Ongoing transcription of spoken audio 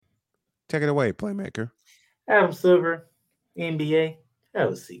Take it away, playmaker. Adam Silver, NBA.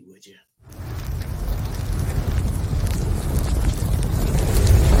 Have a seat, would you?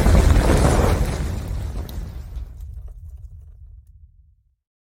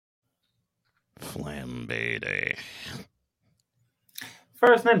 Flambe Day.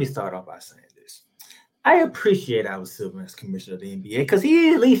 First, let me start off by saying this. I appreciate Adam Silver as commissioner of the NBA because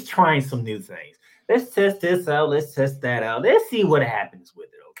he at least trying some new things. Let's test this out. Let's test that out. Let's see what happens with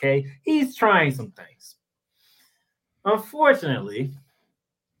it, okay? He's trying some things. Unfortunately,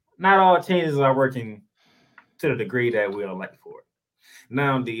 not all changes are working to the degree that we would like for it.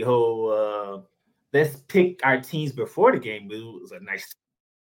 Now, the whole let's pick our teams before the game was a nice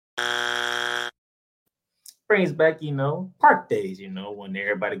brings back, park days, when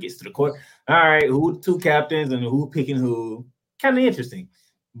everybody gets to the court. All right, who the two captains and who picking who? Kind of interesting.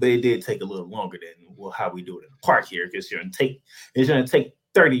 But it did take a little longer than how we do it in the park here, because it's gonna take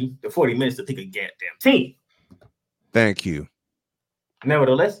 30 to 40 minutes to pick a goddamn team. Thank you.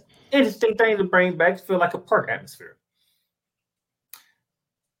 Nevertheless, interesting thing to bring back, feel like a park atmosphere.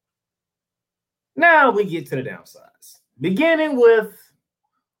 Now we get to the downsides. Beginning with,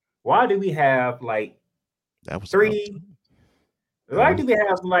 why do we have like three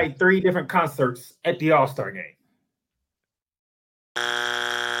different concerts at the All-Star game?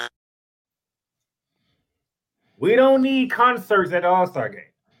 We don't need concerts at the All-Star game.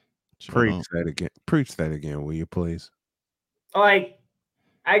 Preach that again, will you please? Like,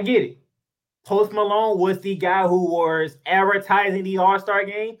 I get it. Post Malone was the guy who was advertising the All-Star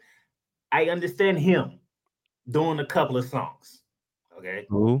game. I understand him doing a couple of songs. Okay.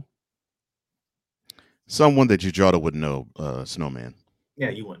 Who? Someone that Jada would know, Snowman. Yeah,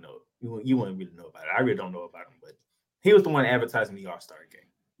 you wouldn't know. You wouldn't really know about it. I really don't know about him, but he was the one advertising the All-Star game.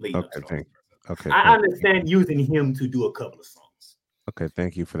 Okay. I understand using him to do a couple of songs. Okay,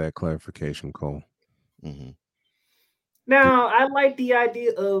 thank you for that clarification, Cole. Mm-hmm. Now, I like the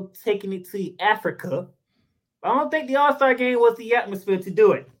idea of taking it to Africa. I don't think the All-Star game was the atmosphere to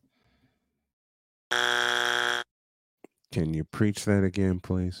do it. Can you preach that again,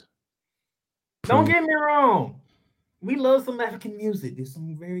 please? Don't get me wrong. We love some African music. There's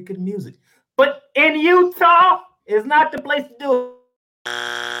some very good music. But in Utah, it's not the place to do it.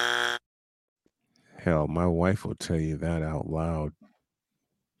 Hell, my wife will tell you that out loud.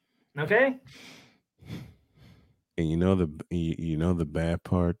 Okay. And you know the bad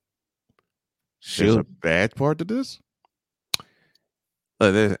part? There's a bad part to this?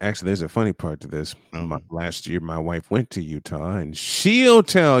 There's a funny part to this. Last year, my wife went to Utah, and she'll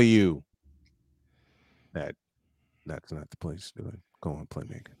tell you that that's not the place to do it. Go on,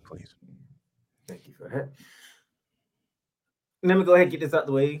 playmaker, please. Thank you for that. Let me go ahead and get this out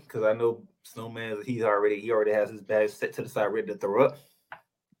the way, because I know Snowman, he already has his bag set to the side, ready to throw up.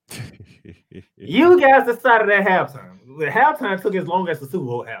 You guys decided at halftime. The halftime took as long as the Super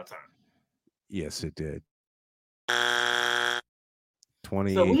Bowl halftime. Yes, it did.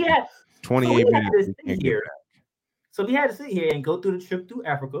 28 minutes. So we had to sit here and go through the trip through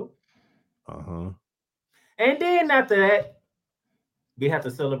Africa. And then after that, we have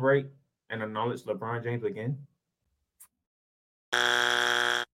to celebrate and acknowledge LeBron James again.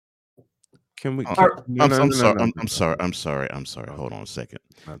 Can we? I'm sorry. Hold on a second.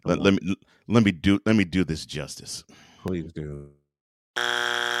 Let me do this justice. Please do.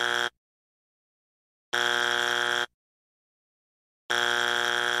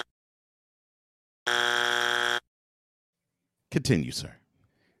 Continue, sir.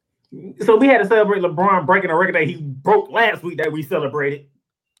 So we had to celebrate LeBron breaking a record that he broke last week that we celebrated.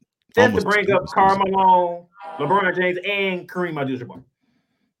 Just to bring up Karl Malone, LeBron James, and Kareem Abdul-Jabbar.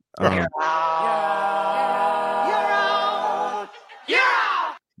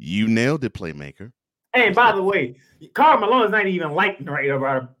 You nailed it, playmaker. And by the way, Karl Malone is not even liked right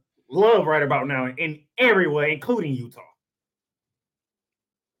about now in every way, including Utah.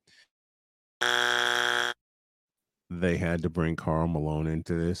 They had to bring Karl Malone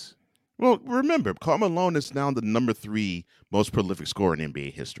into this. Well, remember, Karl Malone is now the number 3 most prolific scorer in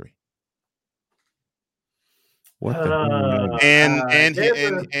NBA history. What the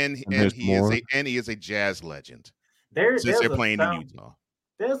he is a jazz legend. Since they're playing in Utah.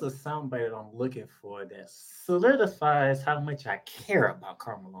 There's a soundbite I'm looking for that solidifies how much I care about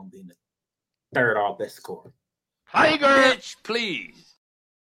Karl Malone being the 3rd all best scorer. Tiger, bitch, please.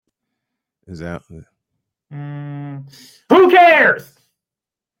 Is that? Who cares?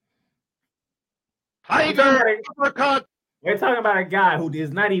 Tiger, we're talking about a guy who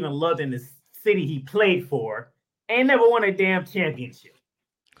is not even loved in the city he played for and never won a damn championship.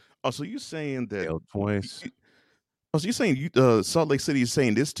 Oh, so you're saying that twice? Oh, so you saying Salt Lake City is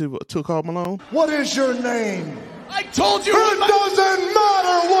saying this to Karl Malone? What is your name? I told you. It doesn't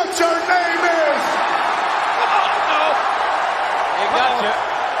matter what your name is. You gotcha.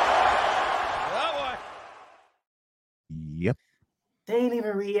 Yep. They ain't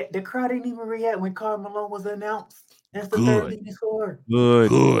even react. The crowd didn't even react when Karl Malone was announced. That's the Good. third leading scorer.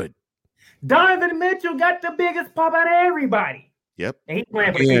 Good. Donovan Mitchell got the biggest pop out of everybody. Yep. And he's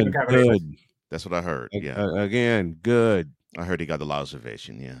playing for the Again, Cleveland Cavaliers. Good. That's what I heard. Yeah. Again, good. I heard he got the loud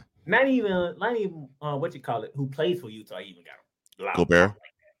ovation. Yeah. Not even what you call it, who plays for Utah even got a loud Gobert? pop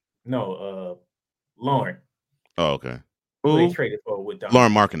like that. No, Lauren. Oh, okay. Who they Who? traded for with Donovan.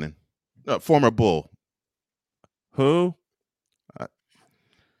 Lauren Markkinen, former Bull. Who?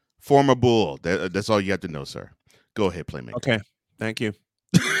 Former Bull. That's all you have to know, sir. Go ahead, playmaker. Okay. Thank you.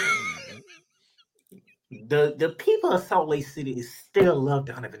 The people of Salt Lake City is still love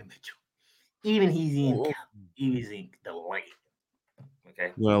Donovan Mitchell. Even he's in the light.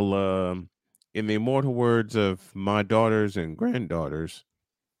 Okay. Well, in the immortal words of my daughters and granddaughters,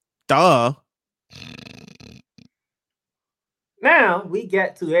 duh. Now we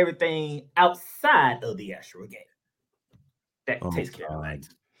get to everything outside of the actual game. That Oh, takes care of God. that.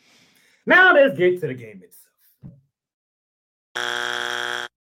 Now let's get to the game itself.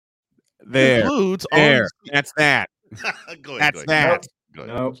 There. Includes There. That's that. Go ahead. That's that. Go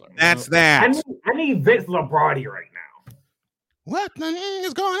ahead. Nope. I'm sorry. That's that. I need Vince Lombardi right now. What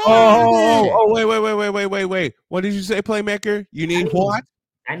is going on? Wait. What did you say, playmaker? You need what?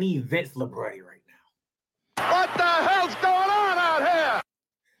 I need Vince Lombardi right now. What the hell's going on out here?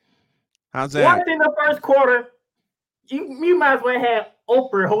 How's that? Watching the first quarter, you might as well have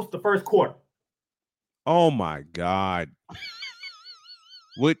Oprah host the first quarter. Oh my God.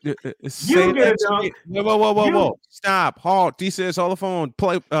 What? You get it, dog. Whoa. Stop. Halt. He says on the phone.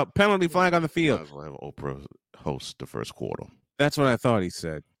 Play penalty flag on the Might field. as well have Oprah host the first quarter. That's what I thought he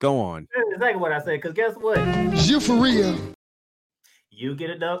said. Go on. That's exactly what I said. Because guess what? You for real? You get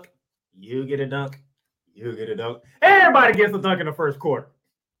a dunk. You get a dunk. You get a dunk. Everybody gets a dunk in the first quarter.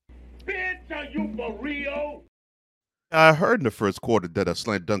 Bitch, are you for real? I heard in the first quarter that a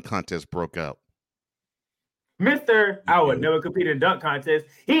slam dunk contest broke out. Mr. I would never compete in dunk contest.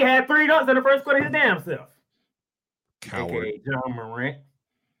 He had 3 dunks in the first quarter his damn self. Coward. AKA John Morant.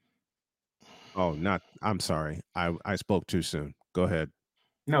 Oh, not. I'm sorry. I spoke too soon. Go ahead.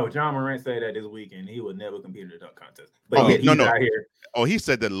 No, John Morant said that this weekend he would never compete in a dunk contest. But Oh, yet he's no. out here. Oh, he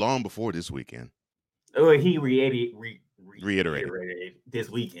said that long before this weekend. He reiterated this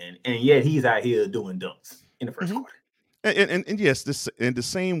weekend, and yet he's out here doing dunks in the 1st quarter. And yes, this and the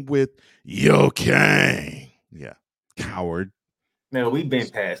same with Yo Kang. Yeah. Coward. No, we've been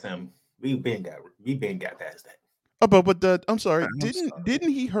past him. We've been got past that. Oh, but I'm sorry.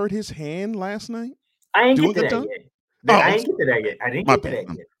 Didn't he hurt his hand last night? I ain't Doing get to the that dunk? yet. Oh, I ain't get to that yet. I didn't My get to bad.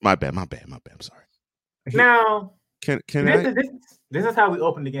 that yet. My bad. I'm sorry. Now, Can I? this is how we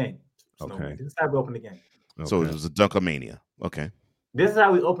open the game. Okay. This is how we open the game. So Okay. it was a Dunkamania. Okay. This is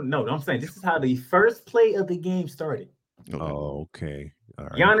how we open. No, I'm saying this is how the first play of the game started. Okay. Oh, okay. All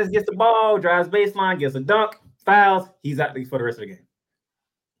right. Giannis gets the ball, drives baseline, gets a dunk, fouls. He's out for the rest of the game.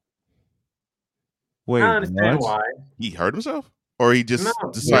 Wait, I understand what? why. He hurt himself, or he just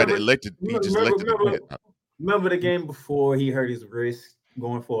No, decided remember- He just elected to quit. Remember the game before he hurt his wrist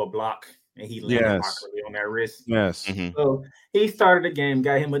going for a block and he landed Yes. awkwardly on that wrist. Yes. Mhm. So he started the game,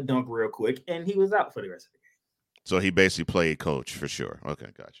 got him a dunk real quick, and he was out for the rest of the game. So he basically played coach for sure. Okay,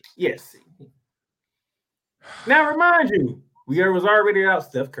 gotcha. Yes. Now remind you, was already out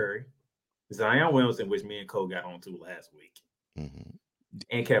Steph Curry, Zion Williamson, which me and Cole got on to last week, Mhm.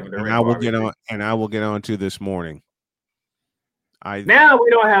 and Kevin Durant. And I will get on to this morning. Now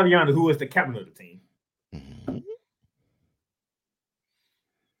we don't have Giannis, who is the captain of the team. Mhm.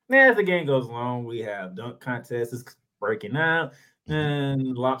 Now as the game goes along, we have dunk contests is breaking out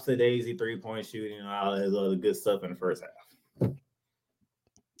and lobster daisy 3-point shooting and all that other good stuff in the first half.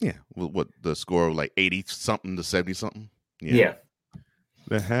 Yeah. What the score of like 80 something to 70 something? Yeah.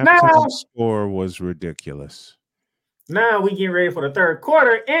 The halftime Now- score was ridiculous. Now we get ready for the third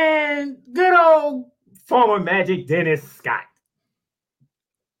quarter, and good old former Magic Dennis Scott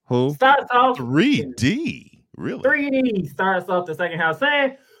Who? starts off 3D. Really? 3D starts off the second half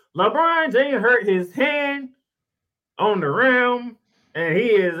saying LeBron James hurt his hand on the rim, and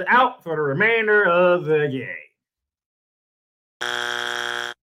he is out for the remainder of the game.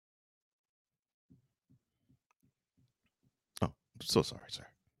 Oh, so sorry, sir.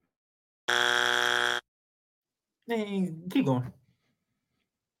 Man, keep going.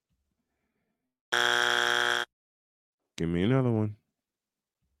 Give me another one.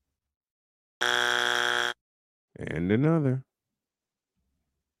 And another.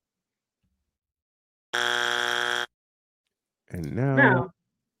 And now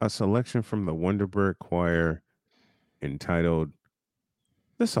a selection from the Wonderbird Choir entitled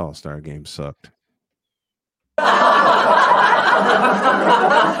 "This All-Star Game Sucked."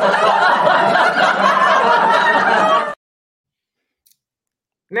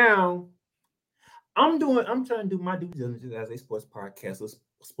 Now, I'm trying to do my due diligence as a sports podcast, a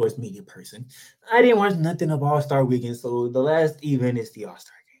sports media person. I didn't watch nothing of All-Star Weekend, so the last event is the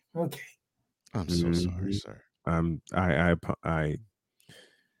All-Star Game. Okay. I'm so sorry, sir. I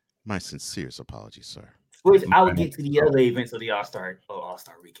My sincerest apologies, sir. Which I will get to the other events of the All-Star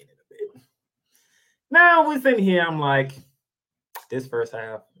Weekend in a bit. Now we're sitting here, I'm like, this first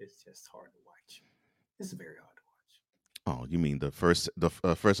half is just hard to watch. It's very hard to watch. Oh, you mean the first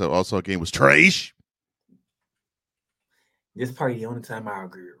All-Star game was trash? This is probably the only time I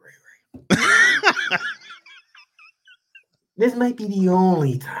agree with Ray. This might be the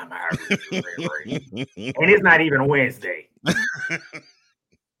only time I agree with Ray. And it's not even Wednesday.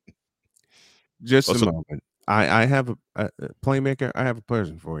 Just a moment. I have a playmaker. I have a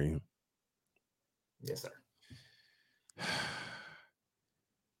question for you. Yes, sir.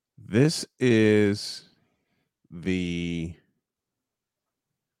 This is the.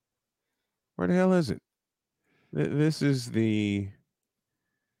 Where the hell is it? This is the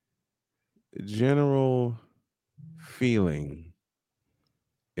general feeling.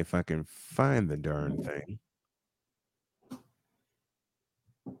 If I can find the darn thing.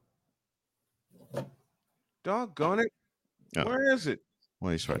 Doggone it. Oh. Where is it?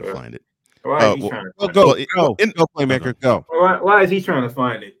 Well, he's trying to find it. Why is he trying to find Go, it? go, playmaker, go. Why is he trying to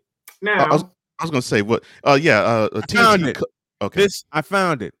find it? Now, I was going to say, what? Yeah. I found it. Okay. I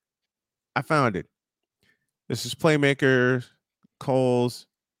found it. This is Playmaker, Cole's,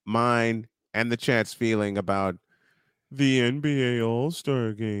 mine, and the chat's feeling about the NBA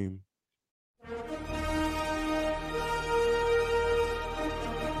All-Star Game.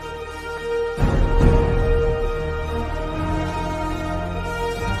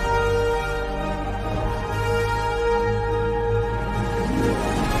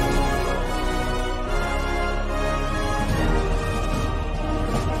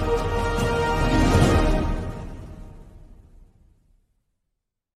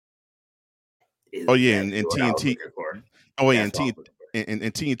 Oh yeah, and TNT. Oh yeah, and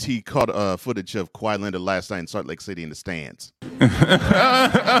TNT caught footage of Kawhi Leonard last night in Salt Lake City in the stands.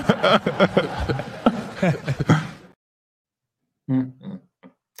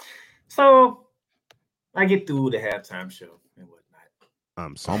 So I get through the halftime show and whatnot.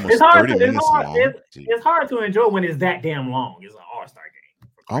 Almost 30 minutes long. It's hard to enjoy when it's that damn long. It's an All-Star game.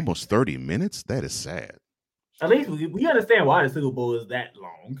 Almost 30 minutes? That is sad. At least we understand why the Super Bowl is that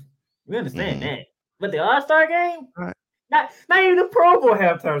long. We understand that. But the All-Star game, not even the Pro Bowl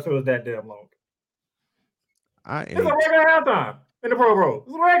halftime show is that damn long. It's a regular halftime in the Pro Bowl.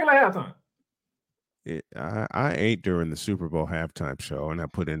 It's a regular halftime. I ate during the Super Bowl halftime show, and I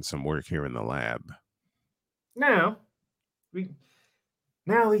put in some work here in the lab. Now we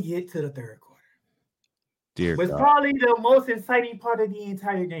get to the third quarter. Dear It's God. probably the most exciting part of the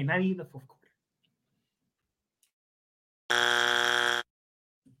entire game, not even the fourth quarter.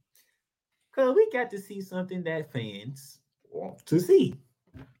 Because we got to see something that fans want to see.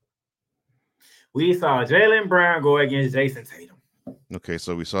 We saw Jaylen Brown go against Jason Tatum. Okay,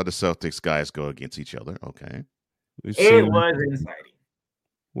 so we saw the Celtics guys go against each other. Okay. It was exciting.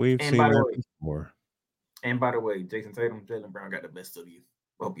 We've seen that before. And by the way, Jason Tatum, Jaylen Brown got the best of you.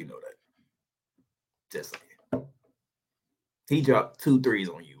 I hope you know that. Just saying. He dropped 2 threes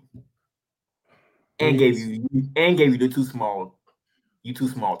on you. And gave you the too small. You too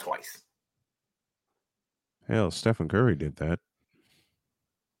small twice. Hell, Stephen Curry did that.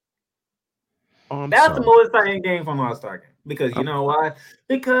 That's the most exciting game from All-Star Game. Because you know why?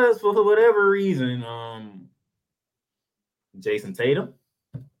 Because for whatever reason, Jason Tatum,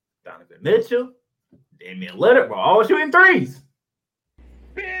 Donovan Mitchell, Damian Lillard were all shooting threes.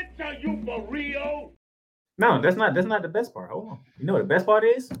 Bitch, are you for real? No, that's not the best part. Hold on. You know what the best part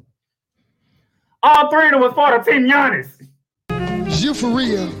is? All 3 of them was part of Team Giannis. You for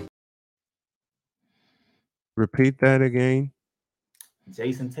real? Repeat that again.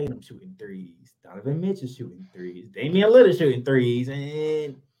 Jason Tatum shooting threes, Donovan Mitchell shooting threes, Damian Lillard shooting threes,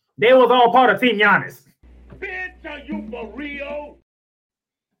 and they was all part of Team Giannis. Bitch, are you for real?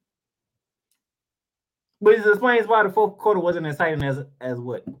 Which explains why the fourth quarter wasn't exciting as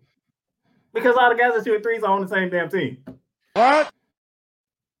what? Because all the guys that shooting threes are on the same damn team. What?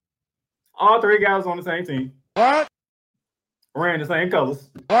 All 3 guys on the same team. What? Wearing the same colors.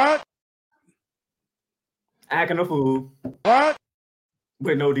 What? Acting a fool. What?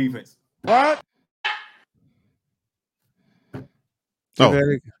 With no defense. What? Oh,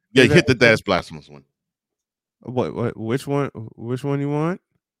 yeah, hit the That's Blasphemous one. What? Which one? Which one you want?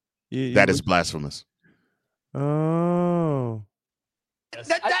 That is blasphemous. Oh.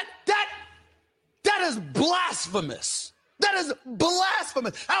 That is blasphemous. That is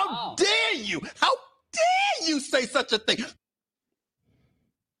blasphemous. How dare you? How dare you say such a thing?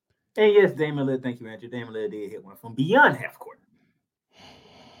 And yes, Damian Lillard, thank you, Andrew. Damian Lillard did hit one from beyond half court.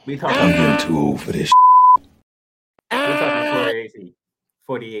 We talking I'm getting too old for this. We're talking 48 feet.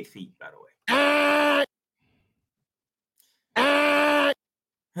 48 feet, by the way.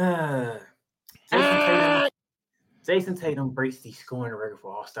 Jason Tatum breaks the scoring record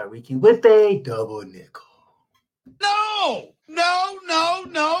for All-Star Weekend with a double nickel. No.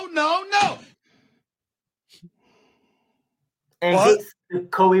 And gets the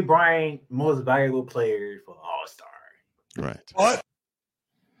Kobe Bryant most valuable player for All-Star. Right. What?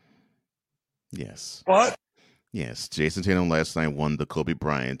 Yes. What? Yes. Jason Tatum last night won the Kobe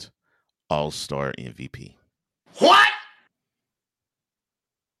Bryant All-Star MVP. What?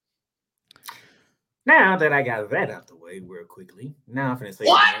 Now that I got that out the way real quickly, now I'm finna say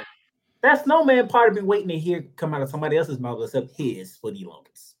what? That snowman part of been waiting to hear come out of somebody else's mouth except his for the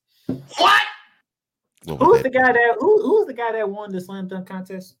longest. What? Who's the guy that won the slam dunk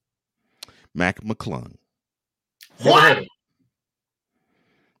contest? Mac McClung. What?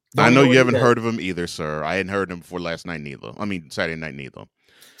 I know you haven't heard of him either, sir. I hadn't heard him before Saturday night neither.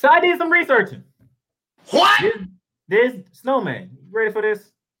 So I did some researching. What? This snowman. You ready for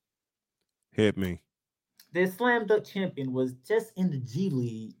this? Hit me. This slam dunk champion was just in the G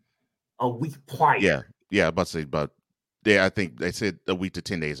League a week prior. Yeah, about to say I think they said a week to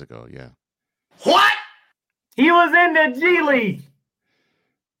 10 days ago. Yeah. What? He was in the G League.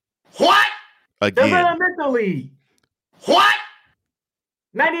 What? Again. Developmental league. What?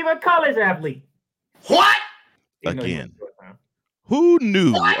 Not even a college athlete. What? Again. Who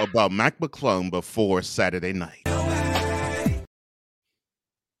knew about Mac McClung before Saturday night?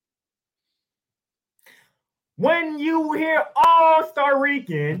 When you hear All-Star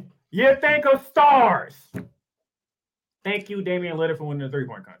Weekend, you think of stars. Thank you, Damian Lillard, for winning the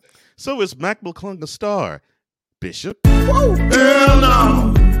 3-point contest. So is Mac McClung a star, Bishop? Woo! Hell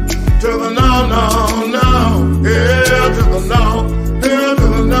no. To the no. Hell to the no. Hell to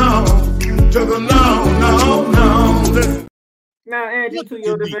the no. To the no. Now, Andrew, to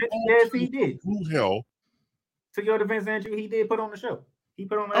your defense, yes, he did. Who hell? To your defense, Andrew, he did put on the show. He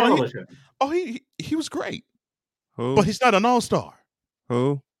put on the show. Oh, he was great. Who? But he's not an all-star.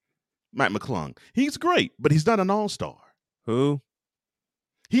 Who? Mac McClung. He's great, but he's not an all-star. Who?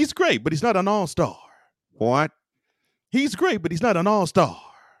 He's great, but he's not an all-star. What? He's great, but he's not an all-star.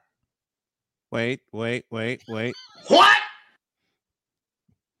 Wait. What?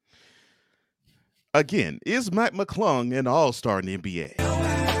 Again, is Mac McClung an all-star in the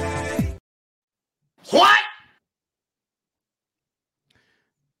NBA? What?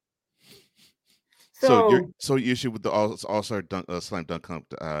 So your issue with the all-star slam dunk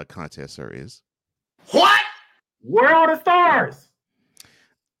contest, sir, is what? Where are the stars?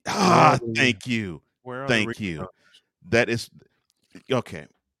 Thank you. Thank you. That is okay.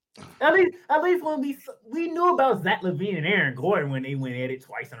 At least when we knew about Zach LaVine and Aaron Gordon when they went at it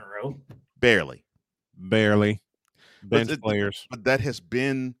twice in a row. Barely. Bench players. But that has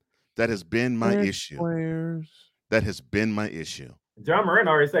been my issue. Players. That has been my issue. John Moran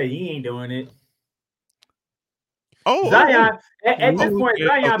already said he ain't doing it. Zion. At this point,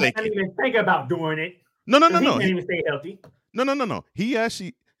 Zion can't even think about doing it. No. He can't even stay healthy. No. He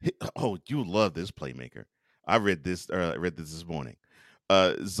actually. You love this playmaker. I read this this morning.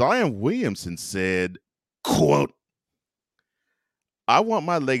 Zion Williamson said, quote, "I want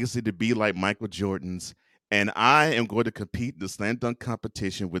my legacy to be like Michael Jordan's, and I am going to compete in the slam dunk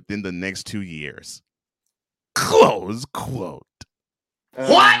competition within the next 2 years." Close quote.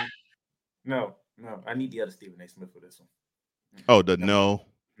 What? No. I need the other Stephen A. Smith for this one. Oh, the no.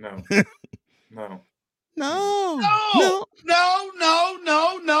 No. No.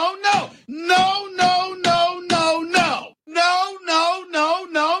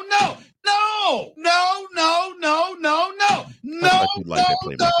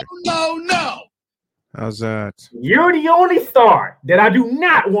 How's that? You're the only star that I do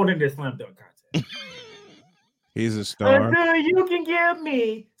not want in this slam dunk contest. He's a star. Until you can give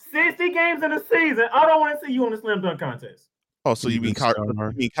me 60 games in a season, I don't want to see you on the slam dunk contest. Oh, so you mean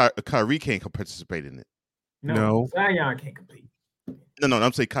Kyrie can't participate in it? No. Zion can't compete. No,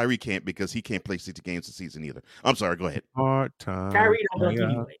 I'm saying Kyrie can't because he can't play 60 games a season either. I'm sorry, go ahead. Hard time. Kyrie don't dunk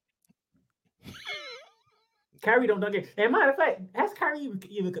anyway. Kyrie don't dunk it. And matter of fact, has Kyrie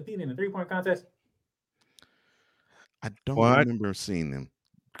even competed in a 3-point contest? I don't What? remember seeing them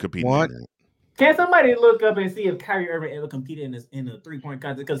competing What? in that. Can somebody look up and see if Kyrie Irving ever competed in a 3-point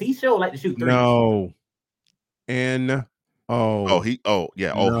contest? Because he sure like to shoot threes. No. Oh, No.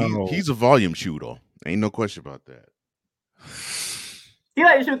 he's a volume shooter. Ain't no question about that. He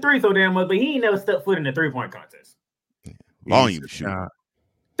like to shoot threes so damn much, but he ain't never stepped foot in the 3-point contest. Volume He's- shooter.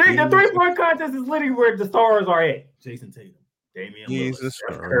 The He's- 3-point contest is literally where the stars are at. Jason Tatum, Damian He's Lillard, a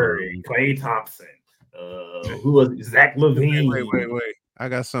Steph star. Curry, Klay Thompson. Who was it? Zach Levine? Wait. I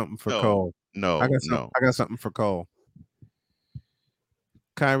got something for Cole. I got something for Cole.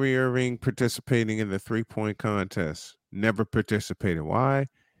 Kyrie Irving participating in the 3-point contest. Never participated. Why?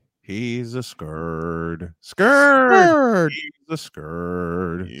 He's a skird. Skird. He's a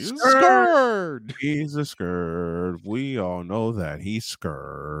skird. He's scared. He's a skird. We all know that. He's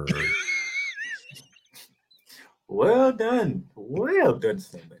skird. Well done. Well done,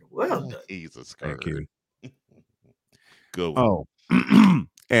 somebody. Well done. He's a Thank scared. you. Go. On. Oh.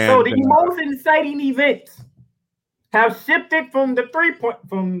 So the most exciting events have shifted from the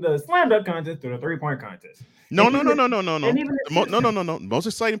slam dunk contest to the 3-point contest. No. And even No. Most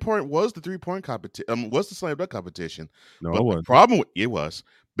exciting part was the 3-point competition. Was the slam dunk competition? No, But it the wasn't. problem with it was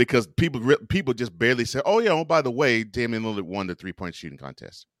because people just barely said, "Oh yeah, by the way, Damian Lillard won the 3-point shooting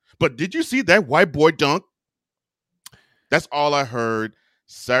contest." But did you see that white boy dunk? That's all I heard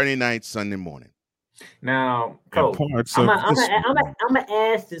Saturday night, Sunday morning. Now, And Cole, parts I'm of this- gonna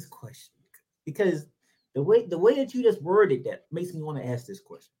ask this question because the way that you just worded that makes me want to ask this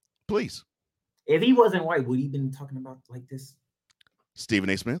question. Please, If he wasn't white, would he been talking about like this? Stephen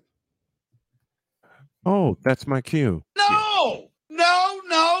A. Smith. Oh, that's my cue. No.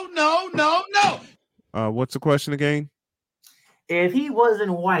 What's the question again? If he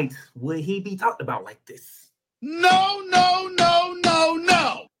wasn't white, would he be talked about like this? No.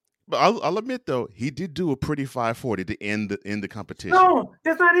 But I'll admit though, he did do a pretty 540 to end the competition. No,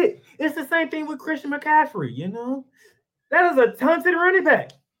 that's not it. It's the same thing with Christian McCaffrey. You know, that is a talented running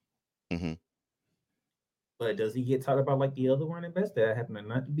back. Mhm. But does he get talked about like the other running backs that happen to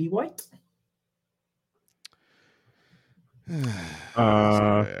not be white?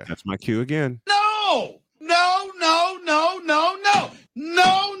 That's my cue again. No.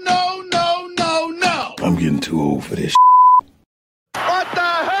 I'm getting too old for this. What the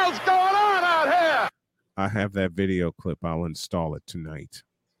hell's going on out here? I have that video clip. I'll install it tonight.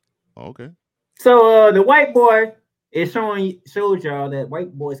 Okay. So the white boy is showed y'all that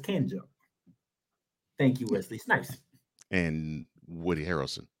white boys can jump. Thank you, Wesley Snipes And Woody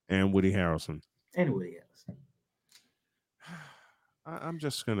Harrelson. And Woody Harrelson. and Woody Harrelson. I'm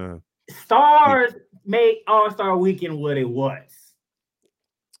just gonna. Stars made All-Star Weekend what it was.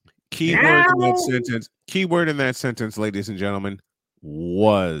 Keyword in that sentence. Keyword in that sentence, ladies and gentlemen,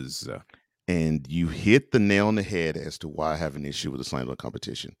 was. And you hit the nail on the head as to why I have an issue with the slam dunk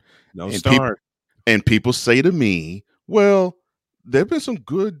competition. No And star. And people say to me, well, there have been some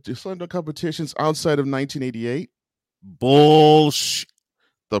good slam dunk competitions outside of 1988. Bullshit.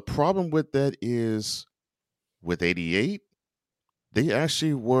 The problem with that is with 88, they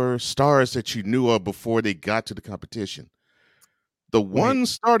actually were stars that you knew of before they got to the competition. The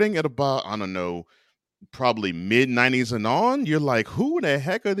ones starting at about, I don't know, probably mid 90s and on, you're like, who the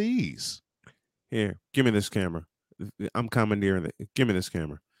heck are these? Here, give me this camera. I'm commandeering it. Give me this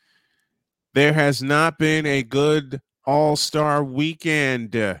camera. There has not been a good All-Star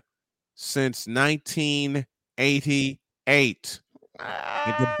Weekend since 1988.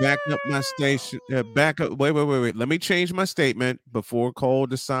 And to back up my station, wait. Let me change my statement before Cole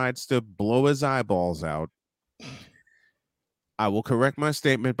decides to blow his eyeballs out. I will correct my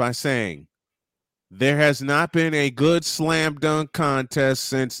statement by saying there has not been a good slam dunk contest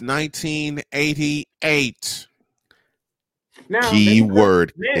since 1988. Now, Key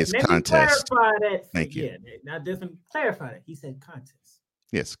word is let me contest. clarify that. Thank you. Yeah, now just clarify that. He said contest.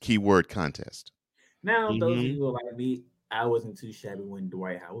 Yes, keyword contest. Now, those of you like me, I wasn't too shabby when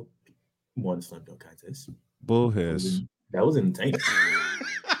Dwight Howard won the slam dunk contest. Bull hiss. That was entertaining.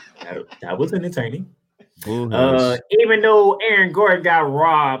 that was entertaining. Bull hiss. Even though Aaron Gordon got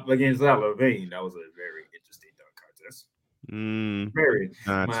robbed against Zach Levine, that was a very interesting dunk contest. Very.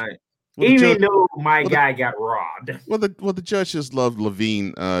 Though my guy got robbed. Well, the judges loved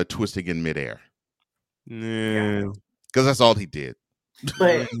Levine twisting in midair. Yeah. Because that's all he did.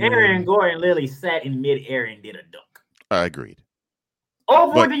 But Aaron Gordon literally sat in midair and did a dunk. I agreed.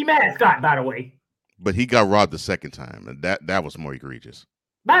 Over the mascot, by the way. But he got robbed the second time, and that was more egregious.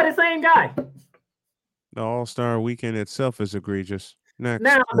 By the same guy. The All-Star Weekend itself is egregious. Next.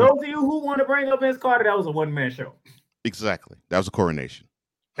 Now, those of you who want to bring up Vince Carter, that was a one-man show. Exactly. That was a coronation.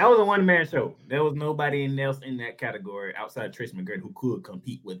 That was a one-man show. There was nobody else in that category outside of Tracy McGrady who could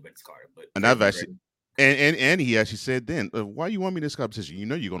compete with Vince Carter. But And I've actually, and he actually said then, why you want me in this competition? You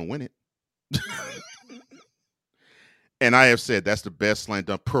know you're going to win it. And I have said that's the best slam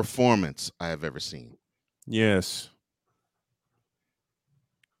dunk performance I have ever seen. Yes.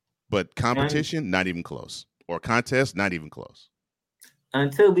 But competition, not even close. Or contest, not even close.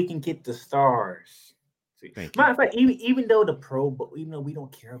 Until we can get the stars. Matter of fact, even though the Pro Bowl, even though we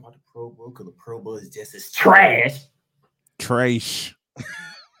don't care about the Pro Bowl because the Pro Bowl is just as trash. Trash.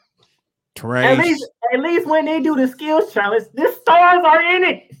 At least when they do the skills challenge, the stars are in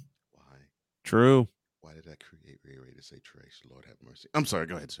it. Why? True. Why did I create Ray Ray to say trash? Lord have mercy. I'm sorry.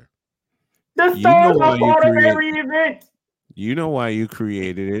 Go ahead, sir. The stars are part of every event. You know why you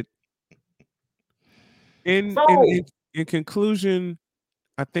created it. In conclusion,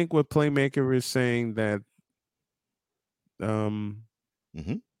 I think what Playmaker is saying that the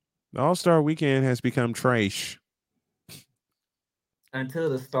All-Star Weekend has become trash. Until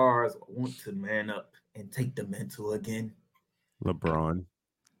the stars want to man up and take the mantle again. LeBron.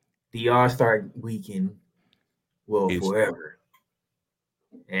 The All-Star Weekend will forever.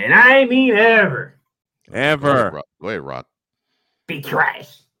 And I mean ever. Ever. Go ahead, Rock. Be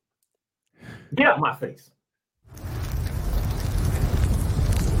trash. Get out my face.